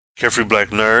Carefree Black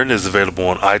Nerd is available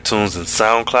on iTunes and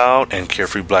SoundCloud and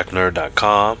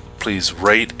carefreeblacknerd.com. Please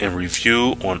rate and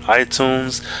review on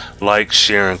iTunes, like,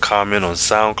 share, and comment on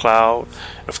SoundCloud.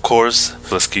 Of course,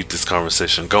 let's keep this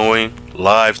conversation going.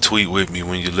 Live tweet with me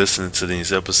when you're listening to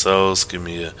these episodes. Give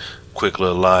me a quick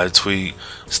little live tweet.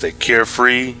 Stay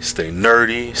carefree, stay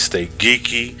nerdy, stay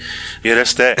geeky. Yeah,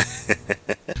 that's that.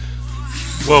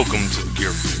 Welcome to the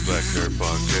Carefree Black Nerd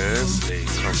Podcast, a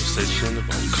conversation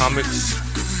about comics,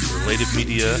 related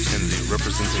media, and the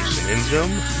representation in them.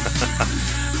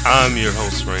 I'm your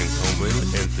host, Rain Coleman,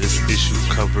 and this issue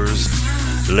covers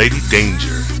Lady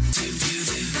Danger.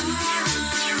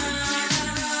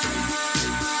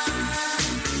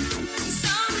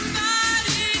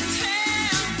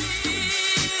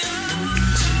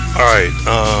 Alright,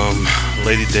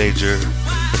 Lady Danger,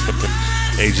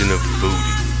 Agent of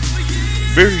Booty.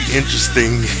 Very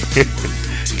interesting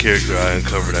character I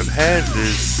uncovered. I've had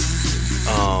these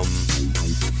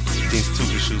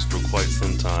two issues for quite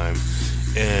some time,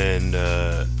 and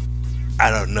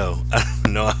I don't know.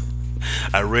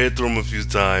 I read through them a few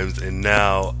times, and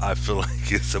now I feel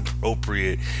like it's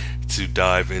appropriate to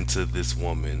dive into this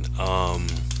woman.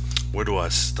 Where do I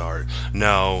start?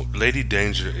 Now, Lady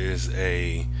Danger is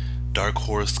a Dark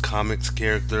Horse Comics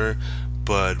character,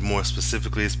 but more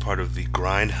specifically, it's part of the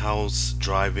Grindhouse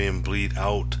Drive-In Bleed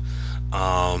Out,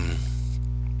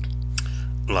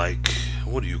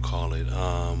 what do you call it?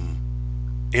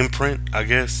 Imprint, I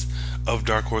guess, of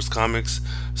Dark Horse Comics.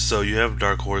 So you have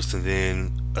Dark Horse, and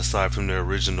then aside from their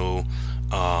original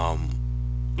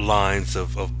lines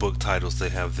of book titles, they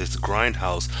have this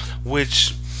Grindhouse,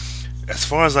 which, as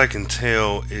far as I can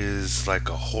tell, is like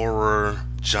a horror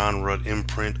genre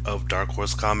imprint of Dark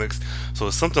Horse Comics. So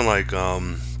it's something like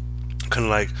kind of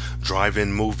like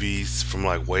drive-in movies from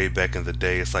like way back in the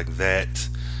day. It's like that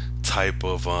type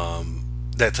of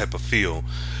feel.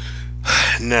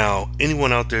 Now,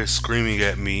 anyone out there screaming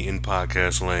at me in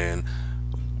podcast land,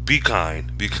 be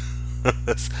kind,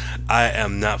 because I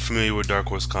am not familiar with Dark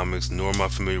Horse Comics, nor am I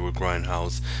familiar with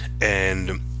Grindhouse,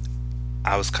 and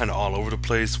I was kind of all over the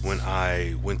place when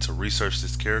I went to research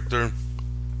this character.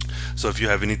 So if you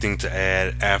have anything to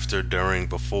add after, during,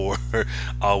 before,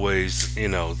 always,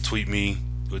 tweet me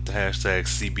with the hashtag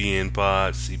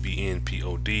CBNPod,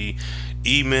 CBNPOD.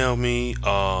 Email me,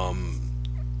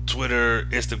 Twitter,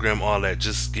 Instagram, all that.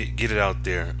 Just get it out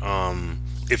there.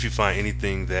 If you find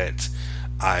anything that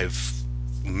I've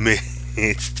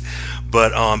missed.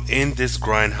 But in this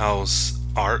Grindhouse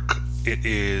arc, it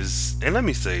is, and let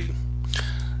me say,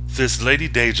 this Lady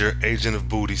Danger, Agent of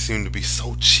Booty, seemed to be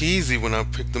so cheesy when I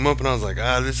picked them up, and I was like,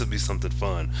 this would be something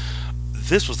fun.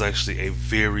 This was actually a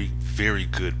very, very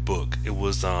good book. It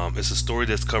was, it's a story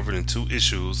that's covered in 2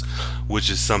 issues, which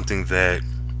is something that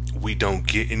we don't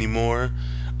get anymore.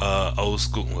 Old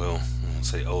school, well, I won't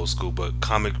say old school, but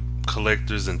comic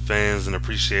collectors and fans and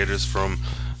appreciators from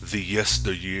the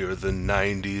yesteryear, the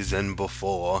 90s and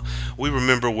before, we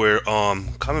remember where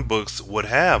comic books would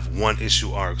have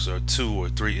 1-issue arcs or 2 or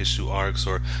 3-issue arcs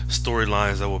or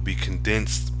storylines that would be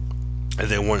condensed and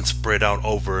they weren't spread out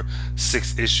over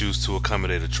 6 issues to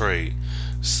accommodate a trade.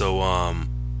 So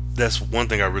that's one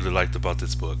thing I really liked about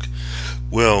this book.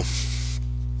 Well,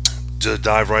 to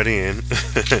dive right in,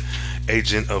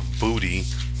 Agent of Booty.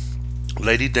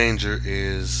 Lady Danger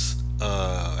is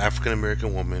an African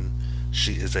American woman.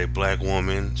 She is a black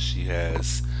woman. She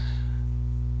has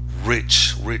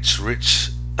rich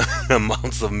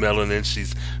amounts of melanin.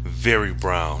 She's very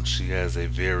brown. She has a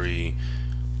very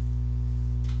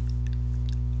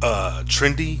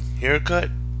trendy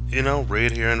haircut.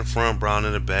 Red hair in the front, brown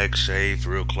in the back, shaved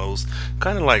real close.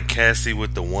 Kind of like Cassie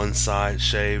with the one side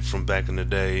shaved from back in the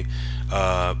day.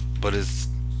 But it's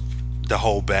the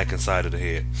whole back and side of the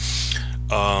head.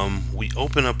 We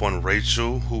open up on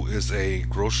Rachel, who is a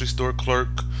grocery store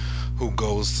clerk who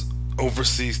goes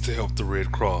overseas to help the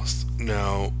Red Cross.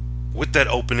 Now, with that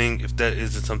opening, if that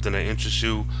isn't something that interests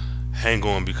you, hang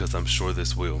on, because I'm sure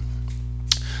this will.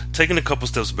 Taking a couple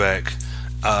steps back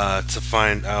to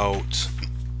find out,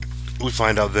 we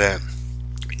find out that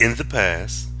in the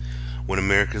past, when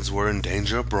Americans were in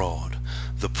danger abroad,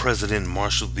 the president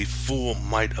marshaled the full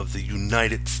might of the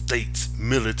United States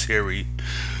military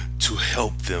to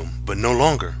help them, but no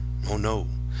longer. Oh no.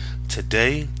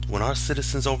 Today, when our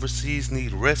citizens overseas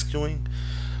need rescuing,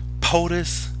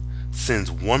 POTUS sends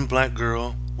one black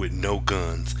girl with no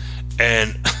guns.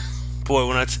 And boy,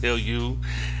 when I tell you,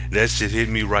 that shit hit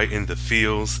me right in the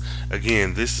feels.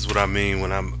 Again, this is what I mean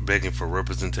when I'm begging for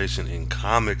representation in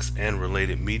comics and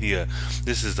related media.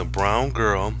 This is a brown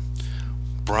girl,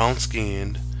 brown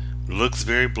skinned, looks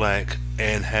very black,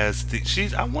 and has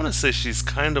I want to say she's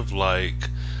kind of like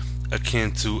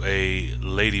akin to a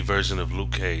lady version of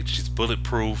Luke Cage. She's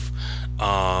bulletproof.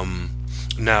 Um,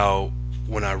 Now,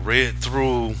 when I read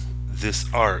through this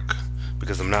arc,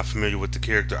 because I'm not familiar with the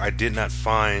character, I did not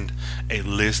find a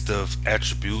list of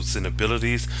attributes and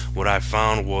abilities. What I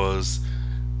found was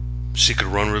she could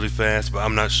run really fast, but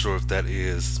I'm not sure if that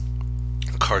is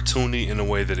cartoony in a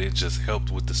way that it just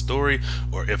helped with the story,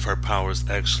 or if her powers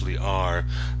actually are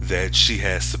that she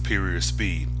has superior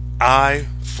speed.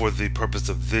 For the purpose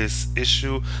of this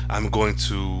issue, I'm going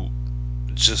to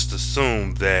just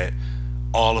assume that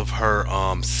all of her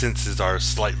senses are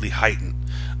slightly heightened.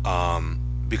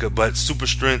 But super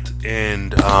strength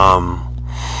and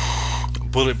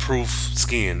bulletproof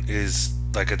skin is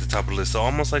like at the top of the list. So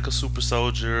almost like a super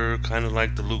soldier, kind of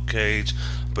like the Luke Cage.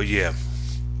 But yeah,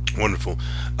 wonderful.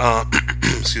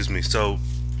 Excuse me. So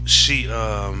she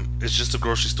is just a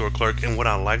grocery store clerk, and what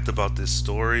I liked about this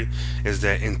story is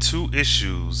that in 2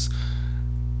 issues,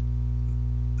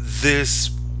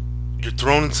 this you're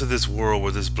thrown into this world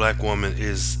where this black woman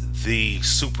is the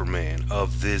Superman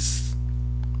of this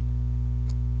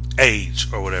age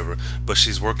or whatever, but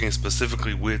she's working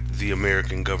specifically with the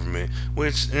American government,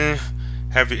 which,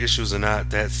 have your issues or not,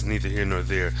 that's neither here nor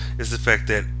there. It's the fact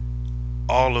that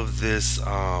all of this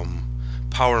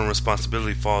power and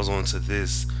responsibility falls onto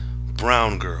this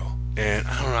brown girl, and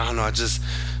I don't know. I just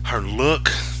her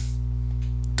look,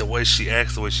 the way she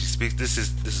acts, the way she speaks. This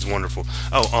is wonderful.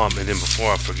 Oh, and then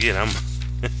before I forget, I'm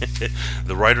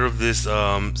the writer of this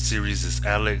series is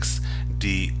Alex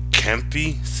D.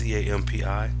 Campi, Campi.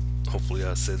 Hopefully,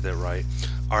 I said that right.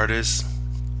 Artist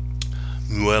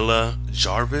Muela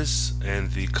Jarvis,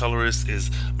 and the colorist is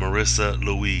Marissa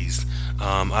Louise.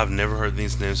 I've never heard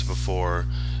these names before,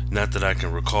 not that I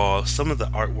can recall. Some of the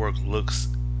artwork looks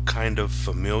kind of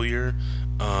familiar,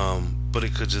 but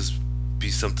it could just be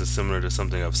something similar to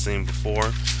something I've seen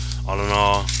before. All in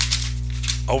all,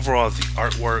 overall, the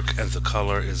artwork and the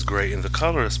color is great, and the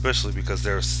color especially because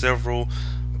there are several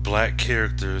black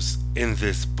characters in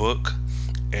this book,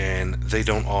 and they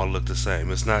don't all look the same.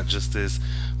 It's not just this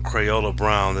Crayola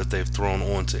brown that they've thrown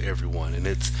on to everyone, and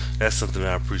that's something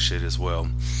that I appreciate as well.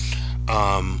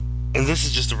 And this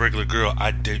is just a regular girl.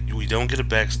 We don't get a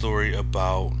backstory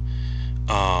about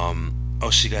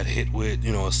she got hit with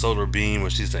a solar beam, or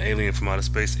she's an alien from outer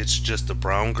space. It's just a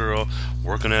brown girl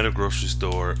working at a grocery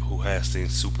store who has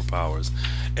these superpowers,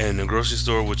 and the grocery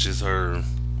store, which is her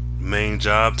main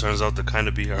job, turns out to kind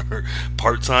of be her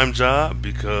part-time job,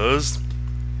 because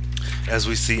as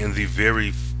we see in the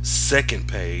very second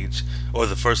page, or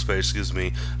the first page, excuse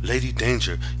me, Lady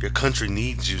Danger, your country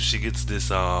needs you. She gets this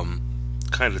kind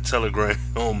of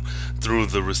telegram through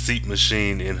the receipt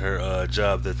machine in her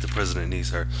job that the president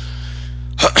needs her.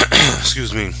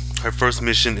 Excuse me. Her first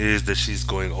mission is that she's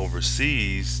going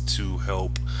overseas to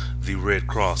help the Red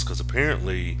Cross, because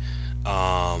apparently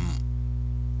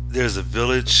there's a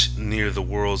village near the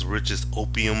world's richest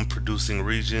opium producing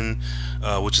region,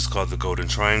 which is called the Golden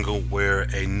Triangle, where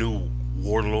a new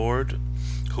warlord,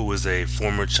 who is a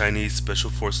former Chinese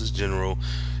Special Forces general,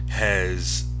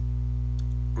 has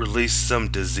released some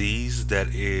disease that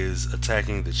is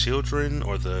attacking the children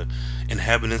or the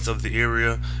inhabitants of the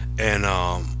area. And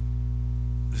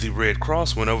the Red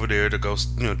Cross went over there to go,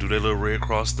 do their little Red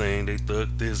Cross thing. They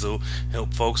thug thizzle,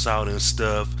 help folks out and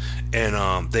stuff,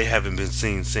 and they haven't been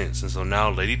seen since. And so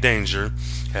now Lady Danger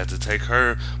had to take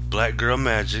her black girl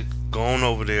magic, go on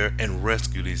over there and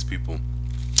rescue these people.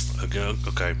 Again,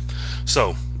 okay.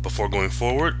 So before going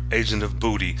forward, Agent of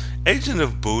Booty. Agent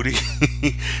of Booty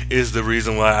is the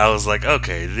reason why I was like,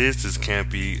 okay, this is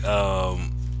campy.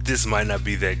 This might not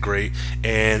be that great,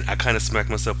 and I kind of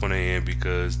smacked myself on the hand,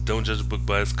 because don't judge a book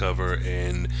by its cover,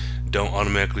 and don't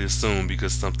automatically assume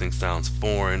because something sounds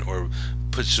foreign or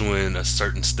puts you in a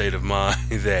certain state of mind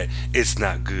that it's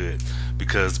not good.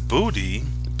 Because Booty,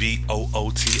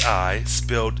 Booti,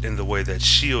 spelled in the way that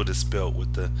shield is spelled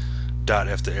with the dot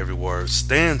after every word,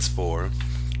 stands for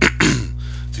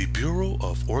the Bureau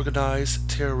of Organized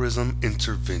Terrorism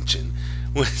Intervention.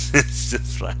 Which is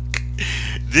just like,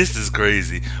 this is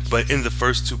crazy. But in the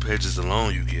first 2 pages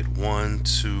alone, you get 1,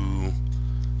 2,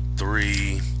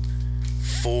 3,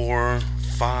 4,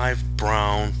 5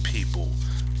 brown people,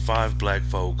 5 black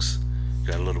folks. You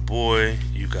got a little boy,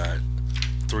 you got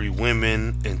 3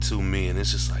 women, and 2 men.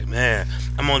 It's just like, man,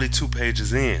 I'm only 2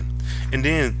 pages in. And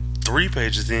then 3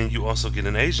 pages in, you also get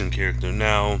an Asian character.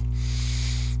 Now,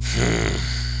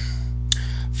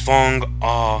 Fong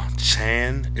Ah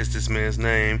Chan is this man's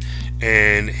name,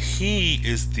 and he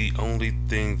is the only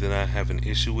thing that I have an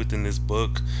issue with in this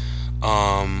book,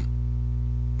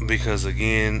 because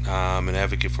again, I'm an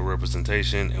advocate for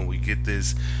representation, and we get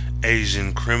this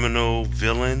Asian criminal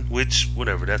villain, which,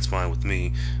 whatever, that's fine with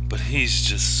me. But he's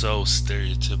just so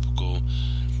stereotypical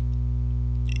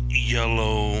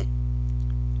yellow,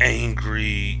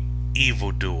 angry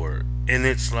evildoer. And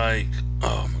it's like,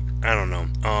 oh, I don't know.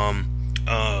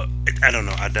 I don't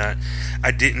know.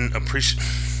 I didn't appreciate.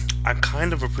 I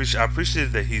kind of appreciate. I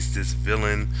appreciated that he's this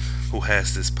villain who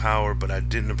has this power, but I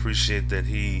didn't appreciate that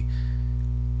he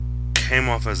came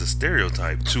off as a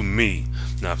stereotype to me.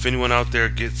 Now, if anyone out there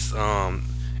gets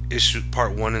issue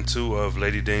part 1 and 2 of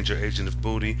Lady Danger, Agent of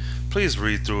Booty, please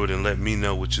read through it and let me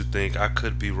know what you think. I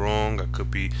could be wrong. I could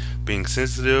be being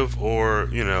sensitive, or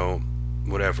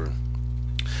whatever.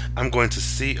 I'm going to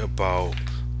see about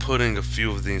putting a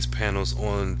few of these panels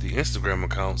on the Instagram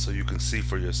account so you can see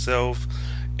for yourself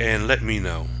and let me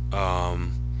know.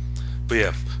 But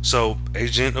yeah, so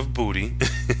Agent of Booty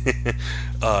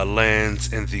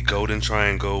lands in the Golden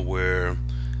Triangle, where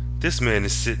this man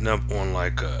is sitting up on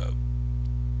like a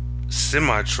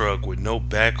semi truck with no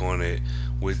back on it,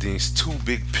 with these two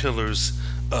big pillars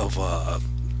of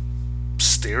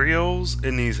stereos,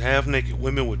 and these half naked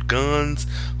women with guns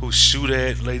who shoot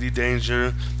at Lady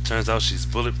Danger. Turns out she's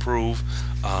bulletproof.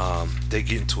 They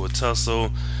get into a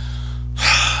tussle.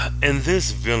 And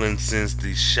this villain sends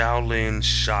the Shaolin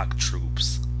shock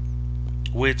troops,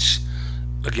 which,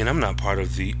 again, I'm not part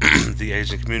of the the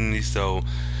Asian community, so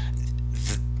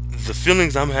the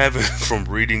feelings I'm having from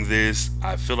reading this,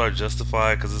 I feel are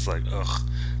justified, because it's like, ugh,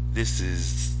 this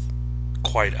is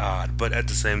quite odd. But at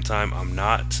the same time, I'm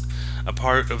not a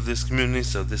part of this community,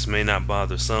 so this may not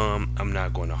bother some. I'm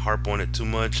not going to harp on it too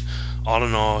much. All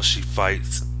in all, she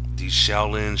fights these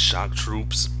Shaolin shock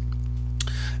troops.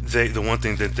 The one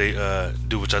thing that they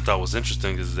do, which I thought was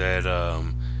interesting, is that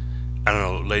I don't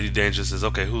know, Lady Danger says,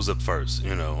 "Okay, who's up first?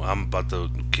 I'm about to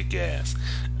kick your ass,"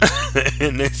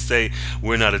 and they say,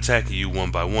 "We're not attacking you one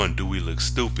by one. Do we look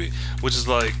stupid?" Which is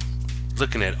like,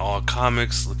 looking at all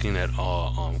comics, looking at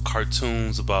all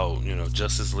cartoons about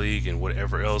Justice League and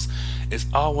whatever else. It's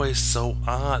always so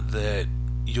odd that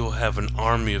you'll have an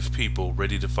army of people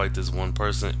ready to fight this one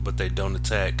person, but they don't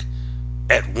attack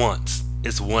at once.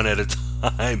 It's one at a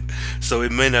time. So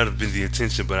it may not have been the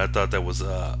intention, but I thought that was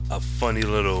a funny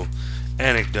little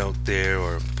anecdote there,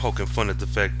 or poking fun at the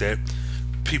fact that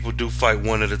people do fight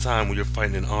one at a time when you're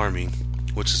fighting an army,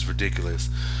 which is ridiculous.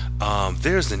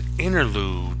 There's an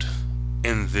interlude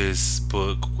in this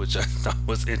book which I thought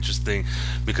was interesting,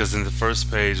 because in the first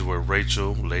page, where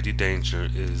Rachel, Lady Danger,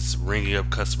 is ringing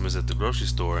up customers at the grocery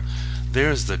store,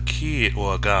 there's the kid,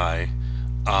 or a guy,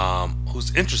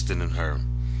 who's interested in her,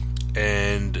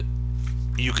 and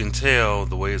you can tell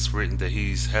the way it's written that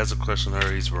he has a crush on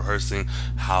her. He's rehearsing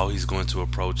how he's going to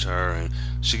approach her, and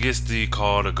she gets the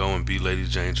call to go and be Lady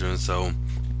Danger, and so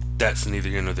that's neither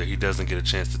here nor there. He doesn't get a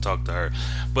chance to talk to her.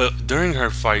 But during her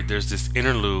fight, there's this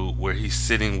interlude where he's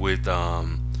sitting with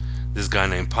this guy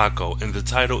named Paco, and the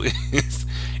title is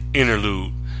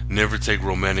Interlude: Never Take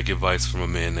Romantic Advice from a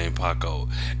Man Named Paco.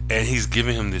 And he's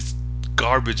giving him this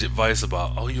garbage advice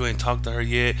about, oh, you ain't talked to her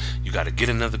yet, you gotta get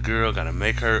another girl, gotta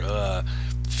make her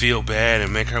feel bad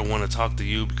and make her want to talk to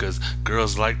you, because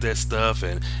girls like that stuff,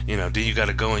 and then you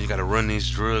gotta go and you gotta run these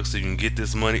drugs so you can get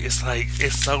this money. It's like,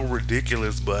 it's so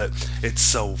ridiculous, but it's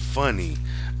so funny.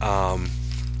 Then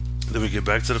we get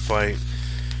back to the fight.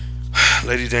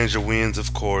 Lady Danger wins,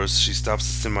 of course. She stops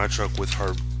the semi truck with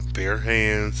her bare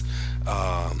hands.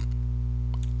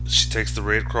 She takes the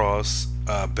Red Cross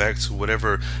back to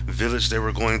whatever village they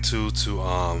were going to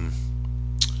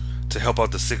help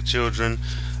out the sick children.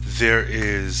 There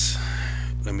is,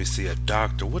 let me see, a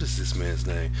doctor. What is this man's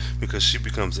name? Because she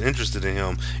becomes interested in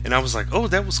him, and I was like, oh,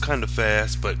 that was kind of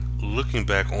fast. But looking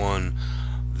back on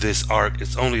this arc,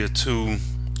 it's only a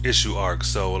 2-issue arc,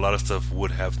 so a lot of stuff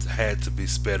would have had to be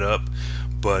sped up.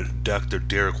 But Dr.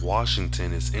 Derek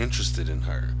Washington is interested in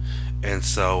her, and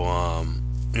so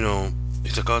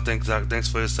he's like, oh, thanks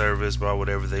for your service, bro,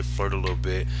 whatever. They flirt a little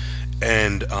bit,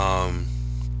 and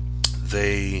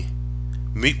they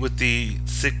meet with the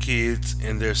sick kids,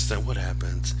 and they're saying, what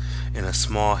happens in a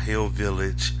small hill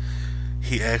village.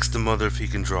 He asks the mother if he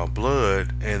can draw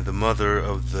blood, and the mother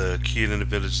of the kid in the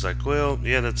village is like, well,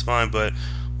 yeah, that's fine, but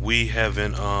we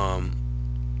haven't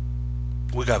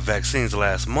we got vaccines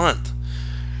last month.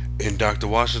 And Dr.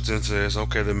 Washington says,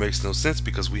 okay, that makes no sense,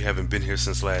 because we haven't been here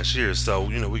since last year. So,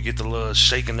 we get the little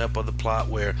shaking up of the plot,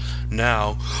 where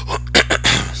now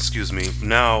excuse me,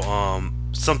 now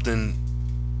something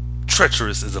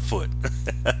treacherous is afoot.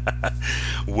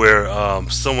 Where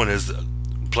someone has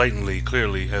blatantly,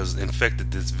 clearly has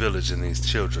infected this village and these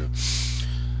children.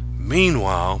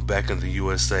 Meanwhile, back in the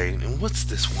USA, and what's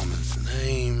this woman's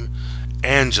name?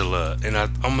 Angela, and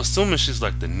I'm assuming she's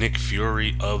like the Nick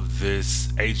Fury of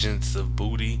this Agents of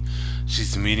Booty.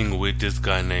 She's meeting with this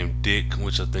guy named Dick,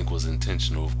 which I think was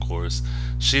intentional, of course.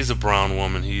 She's a brown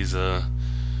woman. He's a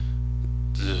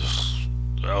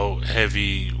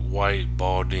heavy, white,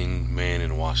 balding man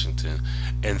in Washington.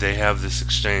 And they have this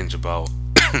exchange about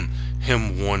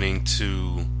him wanting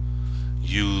to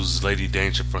use Lady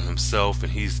Danger for himself,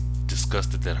 and he's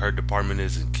disgusted that her department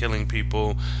isn't killing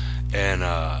people, and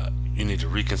you need to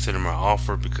reconsider my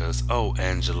offer because, oh,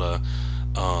 Angela,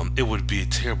 it would be a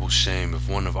terrible shame if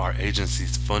one of our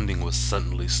agency's funding was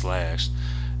suddenly slashed.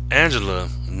 Angela,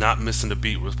 not missing a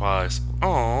beat, replies,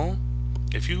 "Oh,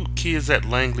 if you kids at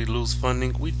Langley lose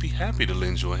funding, we'd be happy to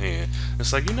lend you a hand."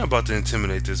 It's like, you're not about to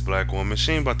intimidate this black woman.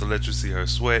 She ain't about to let you see her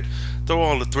sweat. Throw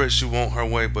all the threats you want her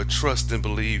way, but trust and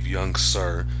believe, young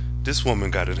sir, this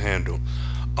woman got it handled.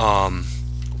 Um,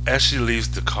 as she leaves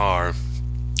the car,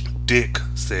 Dick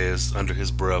says under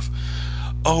his breath,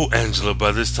 "Oh, Angela,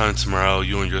 by this time tomorrow,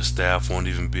 you and your staff won't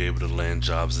even be able to land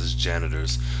jobs as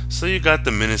janitors. So you got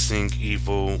the menacing,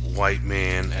 evil white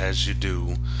man as you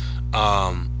do."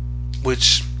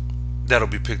 Which that'll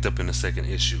be picked up in the second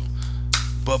issue.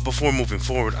 But before moving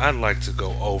forward, I'd like to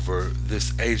go over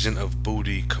this Agent of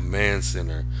Booty Command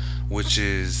Center, which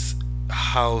is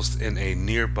housed in a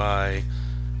nearby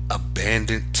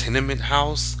abandoned tenement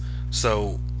house.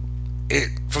 So it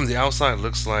from the outside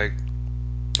looks like,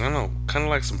 I don't know, kind of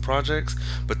like some projects,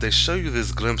 but they show you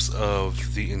this glimpse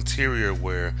of the interior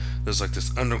where there's like this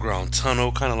underground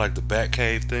tunnel, kind of like the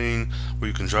Batcave thing, where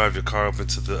you can drive your car up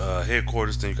into the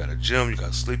headquarters. Then you got a gym, you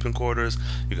got sleeping quarters,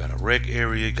 you got a rec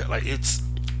area. You got like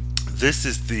this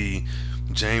is the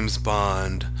James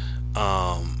Bond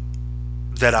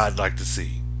that I'd like to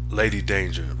see. Lady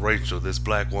Danger, Rachel, this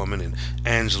black woman, and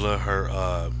Angela, her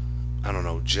I don't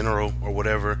know, general or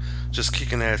whatever, just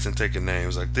kicking ass and taking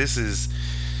names. Like, this is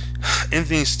in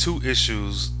these two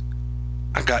issues.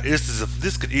 I got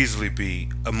this could easily be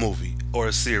a movie or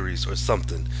a series or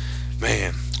something,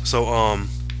 man. So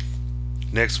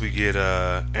next we get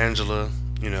Angela,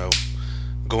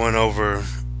 going over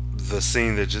the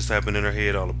scene that just happened in her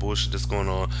head, all the bullshit that's going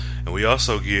on, and we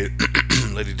also get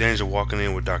Lady Danger walking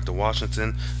in with Dr.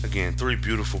 Washington. Again, three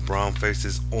beautiful brown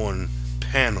faces on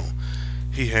panel.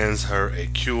 He hands her a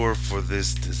cure for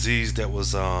this disease that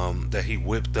was that he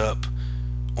whipped up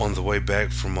on the way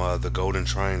back from the Golden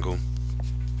Triangle.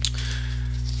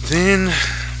 Then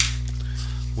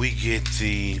we get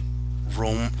the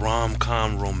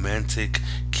rom-com romantic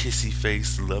kissy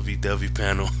face lovey-dovey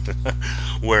panel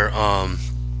where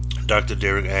Dr.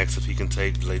 Derek asks if he can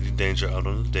take Lady Danger out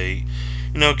on a date,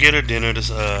 get her dinner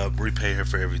to repay her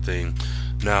for everything.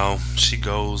 Now she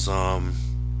goes out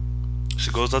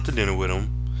to dinner with him,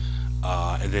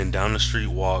 and then down the street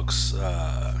walks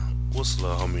what's the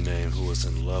little homie name who was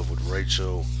in love with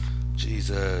Rachel?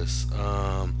 Jesus,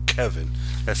 Kevin.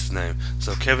 That's his name.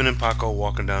 So Kevin and Paco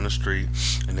walking down the street,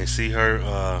 and they see her,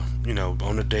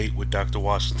 on a date with Dr.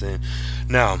 Washington.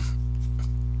 Now,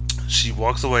 she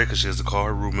walks away because she has to call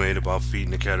her roommate about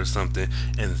feeding the cat or something.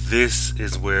 And this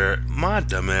is where my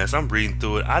dumbass, I'm reading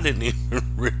through it, I didn't even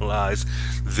realize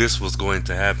this was going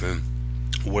to happen.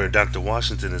 Where Dr.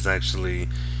 Washington is actually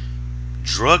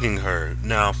drugging her.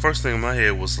 Now, first thing in my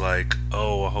head was like,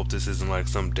 oh, I hope this isn't like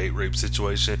some date rape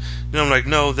situation. Then I'm like,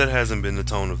 no, that hasn't been the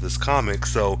tone of this comic,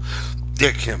 so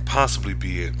that can't possibly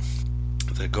be it.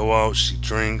 They go out, she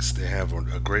drinks, they have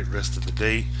a great rest of the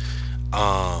date.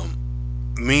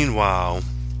 Meanwhile,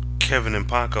 Kevin and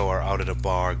Paco are out at a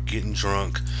bar getting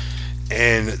drunk.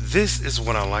 And this is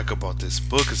what I like about this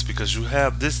book, is because you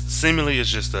have this seemingly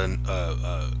is just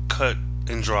a cut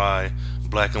and dry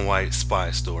black and white spy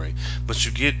story, but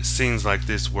you get scenes like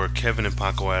this where Kevin and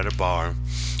Paco are at a bar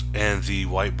and the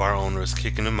white bar owner is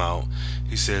kicking them out.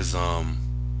 He says,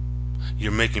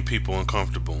 you're making people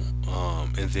uncomfortable,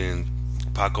 and then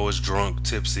Paco is drunk,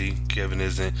 tipsy. Kevin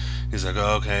isn't. He's like,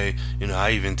 oh, okay,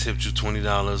 I even tipped you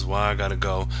 $20. Why I gotta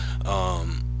go?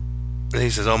 And he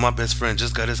says, oh, my best friend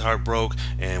just got his heart broke,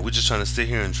 and we're just trying to sit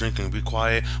here and drink and be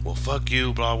quiet. Well, fuck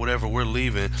you, blah, whatever, we're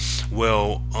leaving.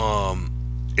 Well,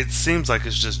 it seems like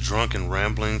it's just drunken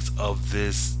ramblings of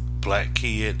this black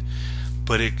kid,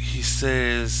 but he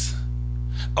says,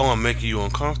 oh, I'm making you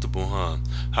uncomfortable, huh?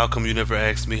 How come you never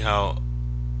asked me how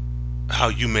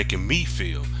you making me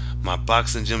feel? My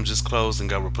boxing gym just closed and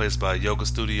got replaced by a yoga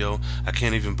studio. I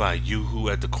can't even buy Yoo-Hoo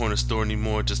at the corner store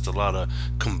anymore. Just a lot of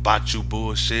kombucha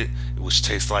bullshit, which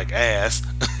tastes like ass,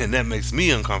 and that makes me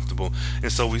uncomfortable.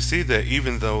 And so we see that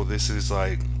even though this is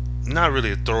like not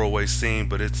really a throwaway scene,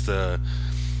 but it's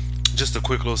just a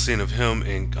quick little scene of him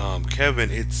and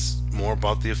Kevin, it's more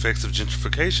about the effects of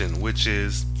gentrification, which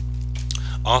is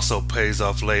also pays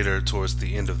off later towards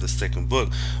the end of the second book.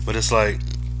 But it's like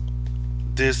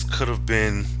this could have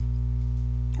been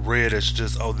read as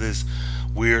just, oh, this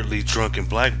weirdly drunken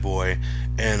black boy,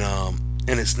 and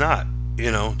it's not.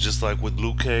 Just like with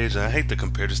Luke Cage, and I hate to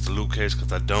compare this to Luke Cage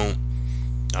because I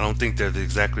don't think they're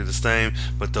exactly the same,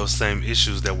 but those same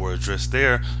issues that were addressed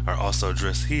there are also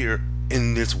addressed here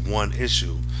in this one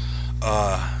issue.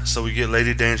 So we get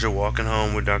Lady Danger walking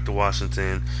home with Dr.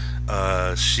 Washington.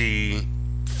 She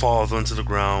falls onto the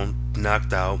ground,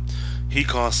 knocked out. He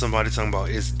calls somebody talking about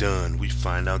it's done. We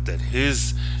find out that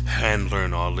his handler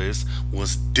in all this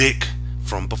was Dick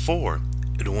from before,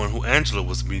 the one who Angela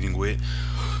was meeting with,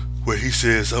 where he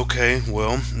says, okay,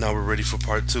 well, now we're ready for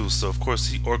part two. So, of course,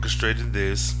 he orchestrated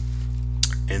this,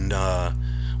 and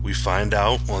we find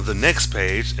out on the next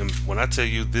page. And when I tell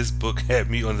you this book had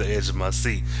me on the edge of my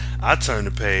seat, I turned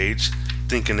the page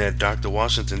thinking that Dr.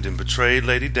 Washington then betrayed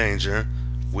Lady Danger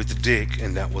with Dick,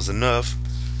 and that was enough.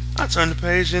 I turned the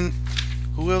page, and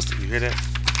who else? Did you hear that?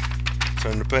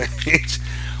 Turn the page.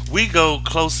 We go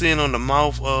close in on the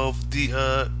mouth of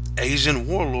the Asian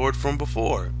warlord from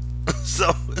before.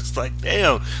 So it's like,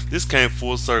 damn, this came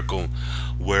full circle.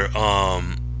 Where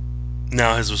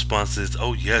now his response is,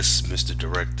 oh yes, Mr.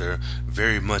 Director,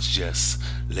 very much yes.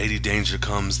 Lady Danger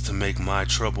comes to make my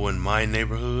trouble in my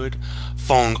neighborhood.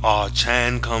 Fong Ah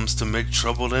Chan comes to make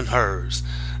trouble in hers.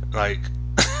 Like,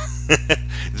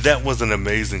 that was an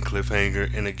amazing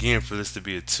cliffhanger. And again, for this to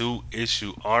be a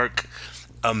 2-issue arc,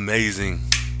 amazing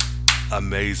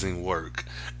work.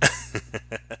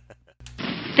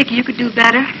 Think you could do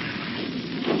better?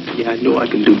 Yeah, I know I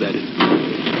can do better.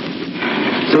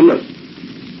 So look,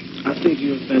 I think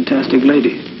you're a fantastic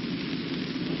lady.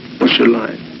 What's your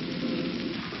line?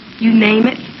 You name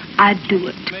it, I'd do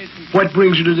it. What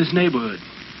brings you to this neighborhood?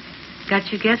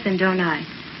 Got you guessing, don't I?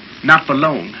 Not for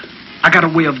long. I got a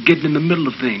way of getting in the middle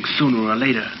of things sooner or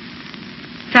later.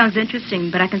 Sounds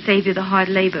interesting, but I can save you the hard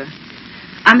labor.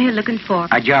 I'm here looking for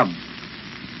a job.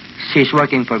 She's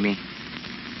working for me.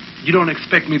 You don't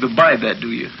expect me to buy that,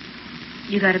 do you?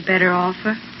 You got a better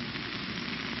offer?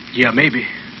 Yeah, maybe.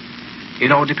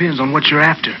 It all depends on what you're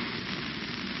after.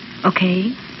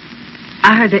 Okay.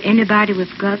 I heard that anybody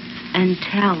with guts and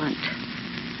talent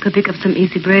could pick up some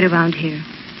easy bread around here.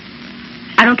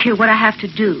 I don't care what I have to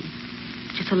do,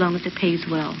 just so long as it pays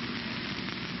well.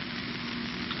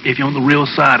 If you're on the real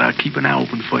side, I'll keep an eye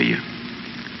open for you.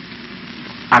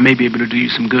 I may be able to do you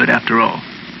some good after all.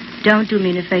 Don't do me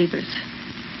any favors.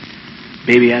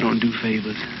 Baby, I don't do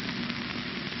favors.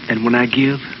 And when I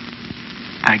give,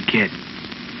 I get.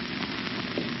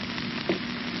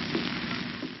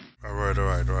 All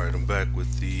right. I'm back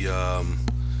with the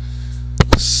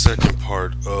second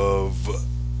part of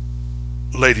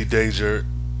Lady Danger,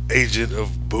 Agent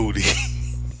of Booty.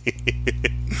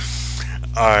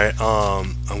 Alright,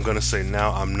 I'm gonna say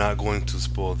now I'm not going to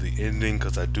spoil the ending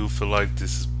because I do feel like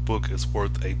this book is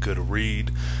worth a good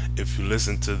read. If you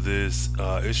listen to this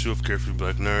issue of Carefree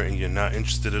Black Nerd and you're not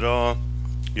interested at all,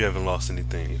 you haven't lost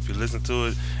anything. If you listen to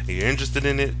it and you're interested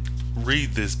in it,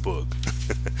 read this book.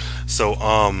 So,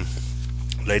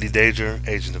 Lady Danger,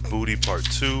 Agent of Booty, Part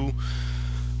 2.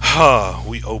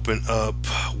 We open up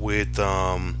with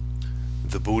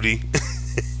the Booty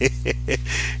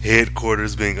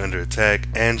headquarters being under attack.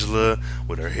 Angela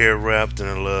with her hair wrapped in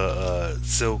her little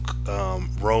silk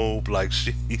robe, like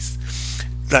she's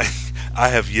like, I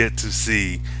have yet to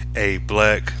see a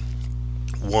black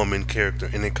woman character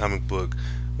in a comic book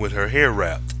with her hair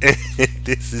wrapped. And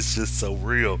this is just so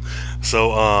real. So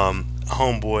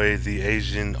homeboy, the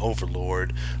Asian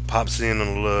overlord, pops in on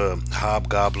a little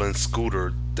hobgoblin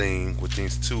scooter thing with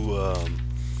these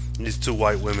two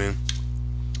white women.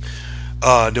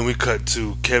 Then we cut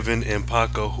to Kevin and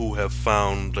Paco, who have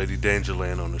found Lady Danger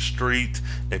laying on the street.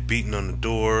 They're beating on the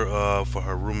door for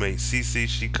her roommate Cece.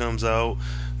 She comes out.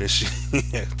 Then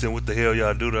then what the hell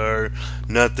y'all do to her?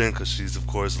 Nothing, because she's of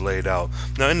course laid out.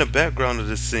 Now in the background of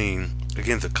this scene,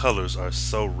 again, the colors are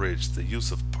so rich. The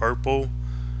use of purple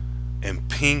and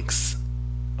pinks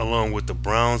along with the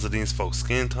browns of these folks'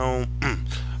 skin tone,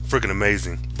 freaking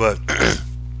amazing. But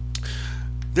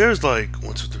there's like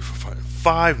 1, 2, 3, 4,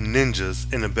 5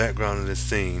 ninjas in the background of this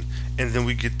scene, and then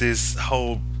we get this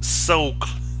whole so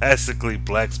classically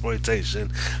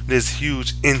blaxploitation, this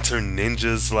huge Enter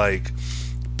Ninjas like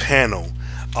panel.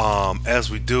 As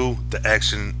we do, the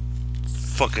action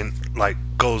fucking like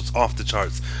goes off the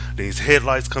charts. These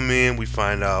headlights come in. We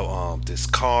find out this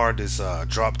car, this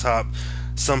drop top,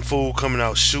 some fool coming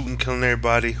out shooting, killing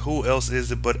everybody. Who else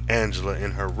is it but Angela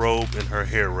in her robe and her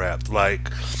hair wrapped?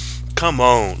 Like, come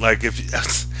on. Like, if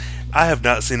I have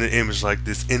not seen an image like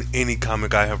this in any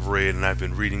comic I have read, and I've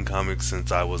been reading comics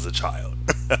since I was a child.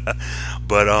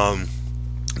 But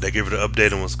they give it an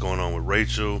update on what's going on with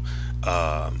Rachel.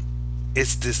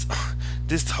 It's this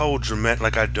whole dramatic.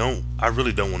 Like I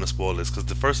really don't want to spoil this because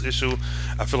the first issue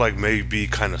I feel like may be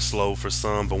kind of slow for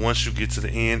some, but once you get to the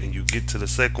end and you get to the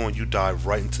second one, you dive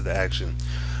right into the action.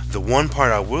 The one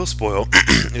part I will spoil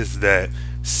is that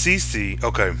Cece.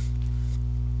 Okay,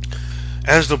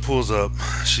 Angela pulls up.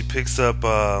 She picks up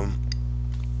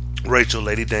Rachel,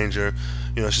 Lady Danger.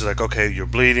 You know, she's like, okay, you're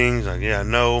bleeding. She's like, yeah, I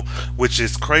know. Which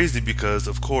is crazy because,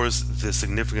 of course, the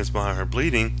significance behind her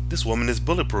bleeding, this woman is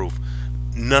bulletproof.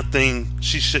 Nothing,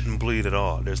 she shouldn't bleed at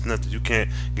all. There's nothing, you can't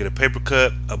get a paper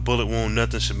cut, a bullet wound,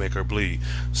 nothing should make her bleed.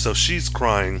 So she's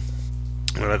crying.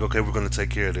 We're like, okay, we're going to take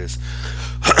care of this.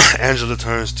 Angela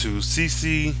turns to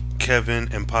Cece, Kevin,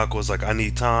 and Paco is like, I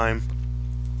need time.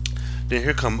 Then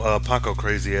here come Paco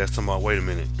crazy ass talking about, wait a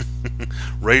minute.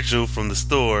 Rachel from the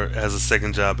store has a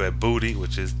second job at Booty,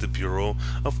 which is the Bureau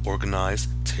of Organized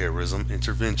Terrorism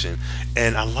Intervention.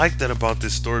 And I like that about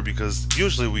this story because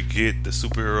usually we get the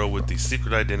superhero with the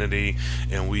secret identity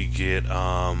and we get,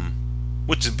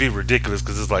 which would be ridiculous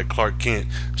because it's like Clark Kent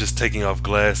just taking off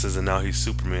glasses and now he's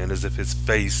Superman as if his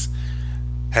face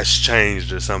has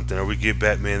changed or something. Or we get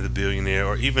Batman the Billionaire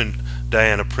or even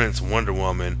Diana Prince Wonder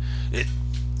Woman.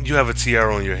 You have a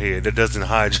tiara on your head that doesn't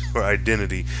hide your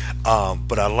identity,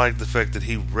 but I like the fact that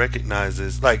he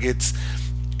recognizes, like it's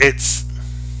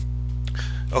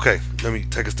okay. Let me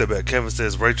take a step back. Kevin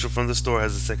says Rachel from the store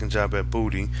has a second job at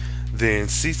Booty. Then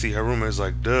Cece, her roommate, is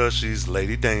like, duh, she's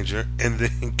Lady Danger. And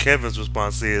then Kevin's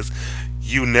response is,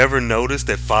 you never noticed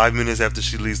that 5 minutes after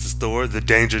she leaves the store, the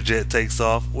Danger Jet takes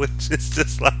off, which is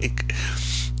just like,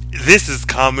 this is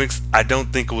comics. I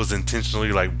don't think it was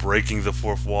intentionally like breaking the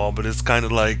fourth wall, but it's kind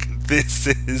of like this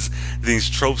is these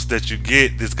tropes that you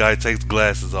get. This guy takes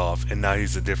glasses off and now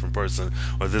he's a different person,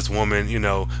 or this woman, you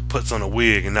know, puts on a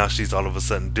wig and now she's all of a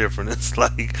sudden different. It's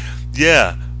like,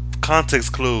 yeah,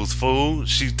 context clues, fool.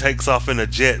 She takes off in a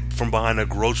jet from behind a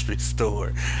grocery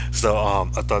store. So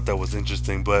I thought that was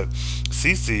interesting. But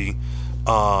Cece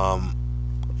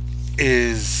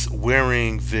is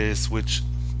wearing this, which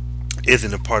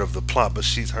isn't a part of the plot, but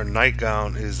her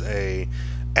nightgown is a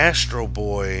Astro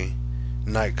Boy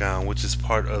nightgown, which is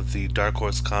part of the Dark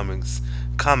Horse Comics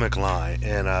comic line.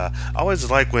 And I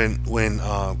always like when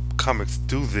comics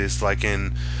do this, like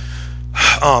in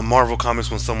Marvel Comics,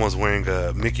 when someone's wearing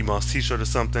a Mickey Mouse t-shirt or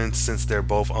something, since they're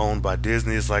both owned by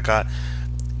Disney. It's like I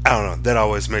don't know, that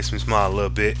always makes me smile a little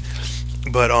bit.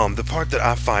 But the part that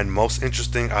I find most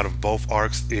interesting out of both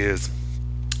arcs is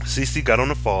Cece got on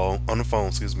the phone,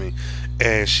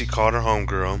 and she called her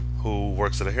homegirl who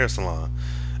works at a hair salon.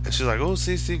 And she's like, oh,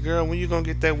 Cece, girl, when you gonna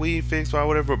get that weed fixed or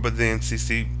whatever? But then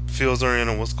Cece fills her in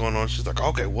on what's going on. She's like,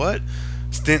 okay, what?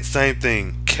 Then same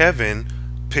thing. Kevin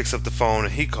picks up the phone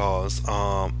and he calls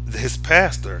his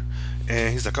pastor.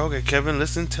 And he's like, okay, Kevin,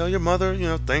 listen, tell your mother, you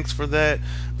know, thanks for that,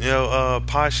 you know,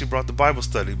 pie she brought the Bible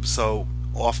study. So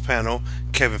off panel,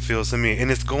 Kevin fills him in,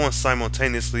 and it's going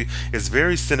simultaneously. It's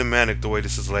very cinematic the way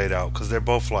this is laid out because they're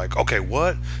both like, okay,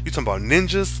 what? You talking about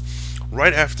ninjas?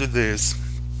 Right after this,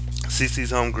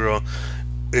 Cece's homegirl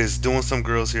is doing some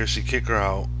girls here. She kick her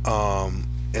out, and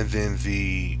then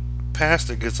the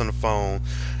pastor gets on the phone,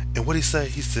 and what he say?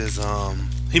 He says,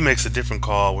 he makes a different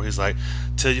call where he's like,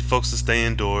 tell your folks to stay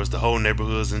indoors. The whole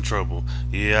neighborhood's in trouble.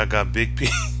 Yeah, I got Big P.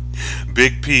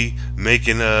 Big P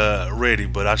making ready,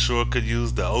 but I sure could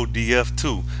use the ODF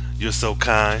too. You're so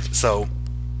kind. So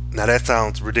now that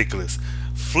sounds ridiculous.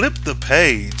 Flip the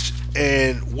page,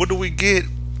 and what do we get?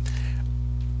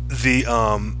 The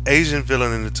Asian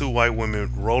villain and the two white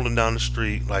women rolling down the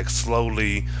street, like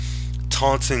slowly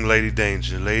taunting Lady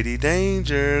Danger. Lady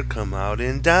Danger, come out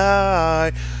and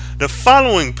die. The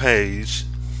following page,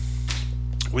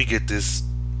 we get this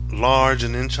large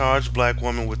and in charge black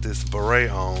woman with this beret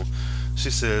on. She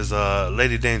says,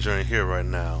 Lady Danger ain't here right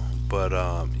now, but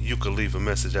you could leave a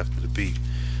message after the beep.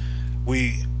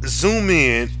 We zoom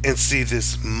in and see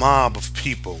this mob of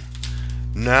people.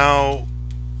 Now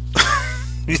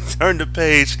we turn the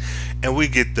page and we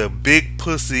get the Big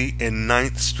Pussy and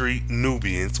 9th Street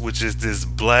Nubians, which is this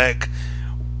black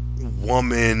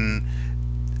woman,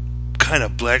 kind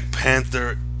of Black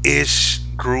Panther-ish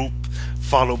group,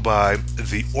 followed by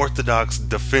the Orthodox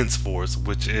Defense Force,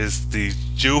 which is these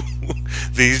Jewish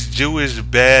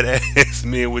badass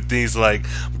men with these like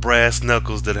brass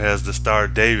knuckles that has the Star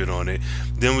of David on it.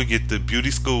 Then we get the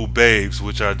Beauty School Babes,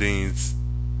 which are these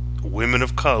women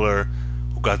of color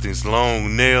who got these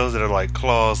long nails that are like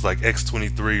claws, like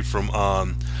X-23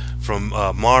 from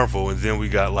Marvel, and then we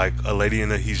got like a lady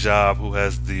in a hijab who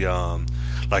has the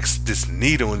this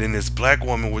needle, and then this black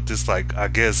woman with this like I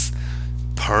guess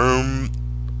perm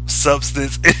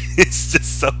substance. It's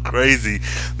just so crazy.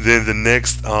 Then the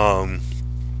next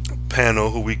panel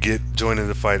who we get joining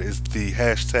the fight is the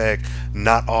hashtag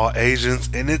not all Asians,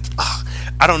 and it's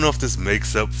I don't know if this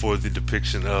makes up for the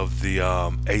depiction of the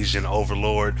Asian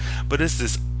overlord, but it's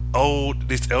this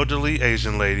elderly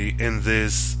Asian lady in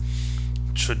this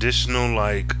traditional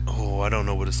like, oh, I don't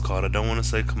know what it's called. I don't want to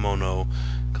say kimono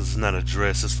because it's not a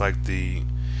dress. It's like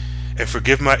and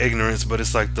forgive my ignorance, but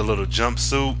it's like the little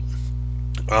jumpsuit,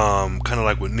 kind of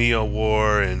like what Neo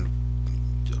wore, and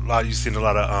you've seen a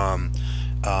lot of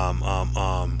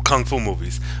kung fu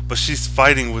movies. But she's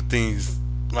fighting with these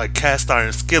like cast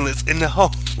iron skillets, and the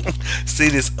whole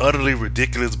scene is utterly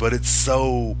ridiculous, but it's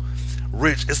so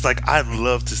rich. It's like I'd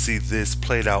love to see this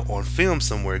played out on film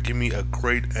somewhere. Give me a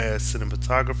great ass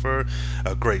cinematographer,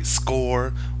 a great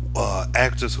score,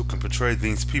 actors who can portray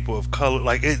these people of color.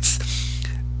 Like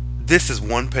this is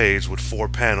one page with 4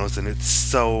 panels, and it's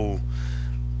so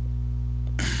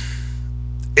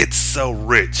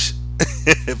rich,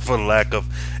 for lack of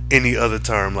any other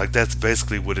term. Like that's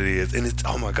basically what it is, and it's,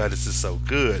 oh my god, this is so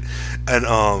good. And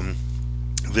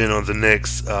then on the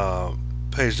next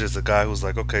page, there's a guy who's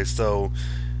like, okay, so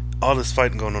all this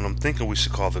fighting going on, I'm thinking we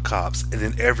should call the cops. And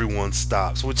then everyone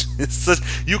stops, which is such,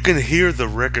 you can hear the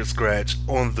record scratch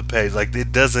on the page. Like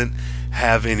it doesn't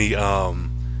have any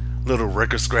little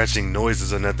record scratching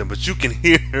noises or nothing, but you can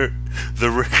hear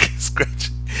the record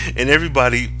scratching. And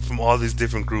everybody from all these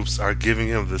different groups are giving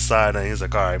him the side eye. He's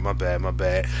like, all right, my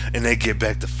bad. And they get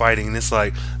back to fighting. And it's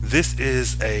like, this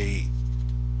is a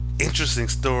interesting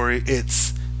story.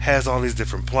 It's has all these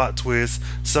different plot twists.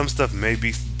 Some stuff may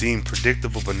be deemed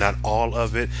predictable, but not all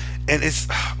of it. And it's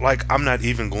like, I'm not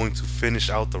even going to finish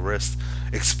out the rest,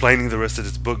 explaining the rest of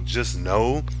this book. Just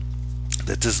know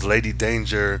that this Lady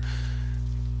Danger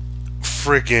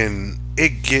freaking,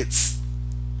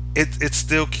 it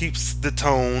still keeps the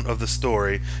tone of the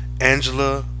story.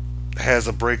 Angela has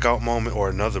a breakout moment, or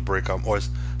another breakout, or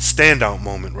standout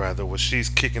moment rather, where she's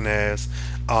kicking ass,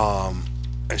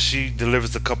 and she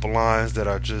delivers a couple lines that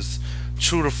are just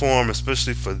true to form,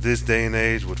 especially for this day and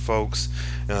age with folks.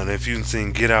 And if you've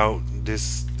seen Get Out,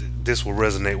 this will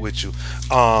resonate with you.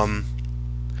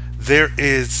 There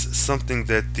is something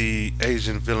that the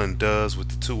Asian villain does with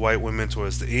the 2 white women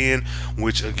towards the end,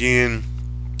 which again,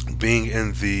 being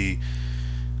in the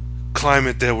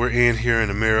climate that we're in here in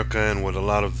America, and with a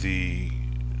lot of the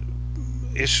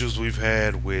issues we've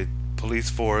had with police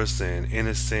force and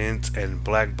innocent and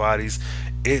black bodies,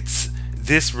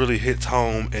 this really hits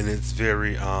home, and it's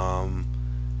very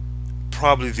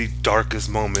probably the darkest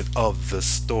moment of the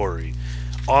story.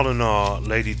 All in all,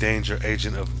 Lady Danger,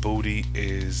 Agent of Booty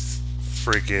is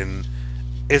freaking,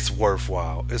 it's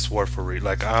worthwhile. It's worth a read.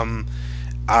 Like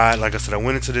like I said, I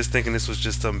went into this thinking this was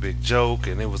just some big joke,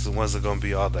 and it wasn't going to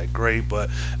be all that great. But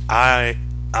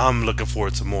I'm looking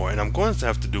forward to more, and I'm going to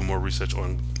have to do more research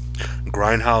on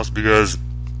Grindhouse, because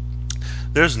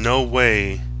there's no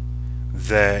way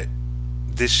that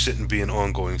this shouldn't be an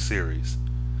ongoing series,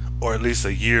 or at least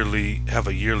have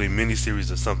a yearly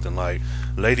miniseries or something. Like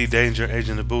Lady Danger,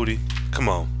 Agent of Booty. Come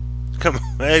on,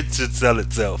 it should sell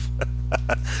itself.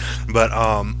 But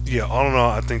yeah, all in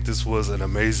all, I think this was an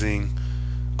amazing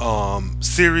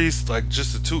series. Like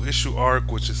just a 2-issue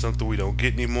arc, which is something we don't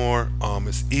get anymore.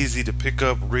 It's easy to pick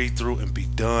up, read through, and be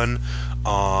done.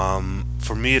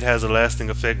 For me, it has a lasting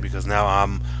effect, because now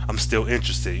I'm still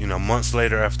interested. Months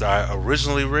later after I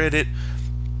originally read it,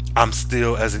 I'm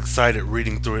still as excited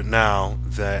reading through it now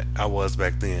that I was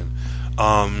back then.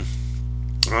 I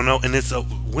don't know, and it's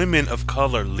women of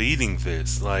color leading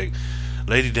this. Like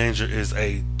Lady Danger is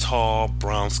a tall,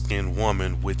 brown-skinned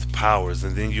woman with powers,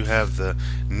 and then you have the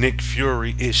Nick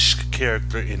Fury-ish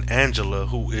character in Angela,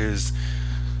 who is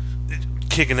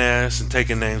kicking ass and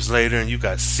taking names later, and you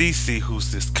got Cece,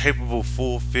 who's this capable,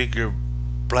 full-figure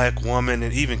black woman,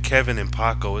 and even Kevin and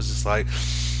Paco is just like,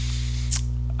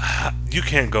 you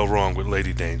can't go wrong with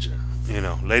Lady Danger.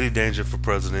 Lady Danger for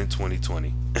President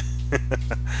 2020.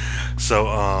 So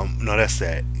no, that's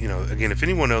that. Again, if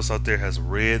anyone else out there has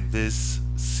read this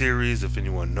series, if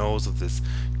anyone knows of this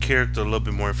character, a little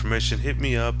bit more information, hit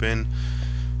me up and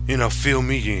fill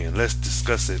me in. Let's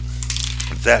discuss it.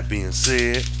 That being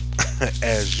said,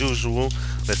 as usual,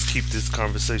 let's keep this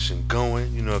conversation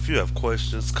going. If you have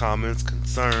questions, comments,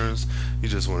 concerns, you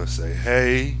just want to say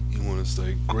hey, you want to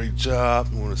say great job,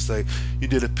 you want to say you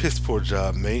did a piss poor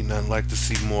job, mate, and I'd like to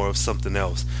see more of something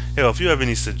else. Hell, if you have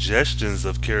any suggestions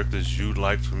of characters you'd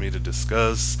like for me to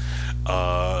discuss,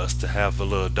 to have a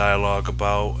little dialogue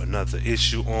about, another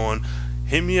issue on,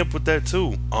 hit me up with that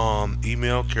too.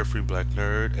 Email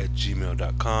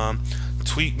carefreeblacknerd@gmail.com.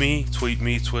 Tweet me.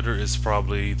 Twitter is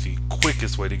probably the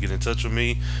quickest way to get in touch with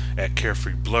me at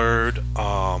carefreeblurred.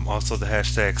 Also, the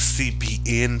hashtag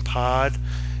CBNpod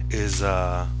is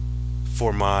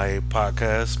for my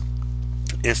podcast.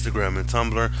 Instagram and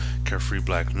Tumblr, Carefree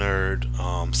Black Nerd,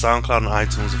 SoundCloud and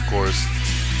iTunes, of course,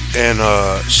 and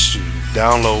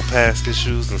download past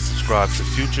issues and subscribe to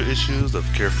future issues of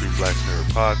Carefree Black Nerd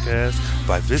podcast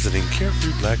by visiting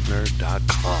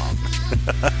carefreeblacknerd.com.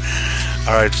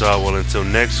 All right, y'all. Well, until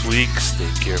next week, stay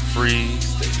carefree,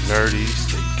 stay nerdy,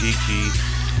 stay geeky,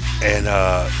 and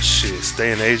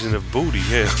stay an agent of booty.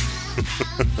 Yeah.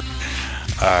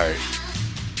 All right.